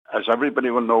As everybody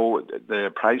will know,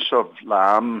 the price of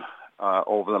lamb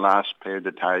over the last period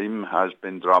of time has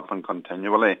been dropping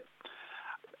continually,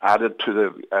 added to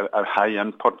the high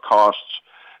input costs.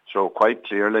 So quite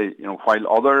clearly, while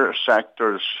other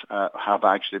sectors have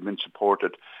actually been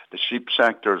supported, the sheep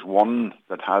sector is one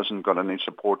that hasn't got any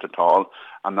support at all,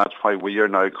 and that's why we are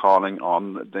now calling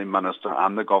on the Minister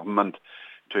and the Government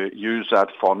to use that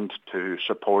fund to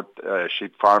support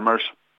sheep farmers.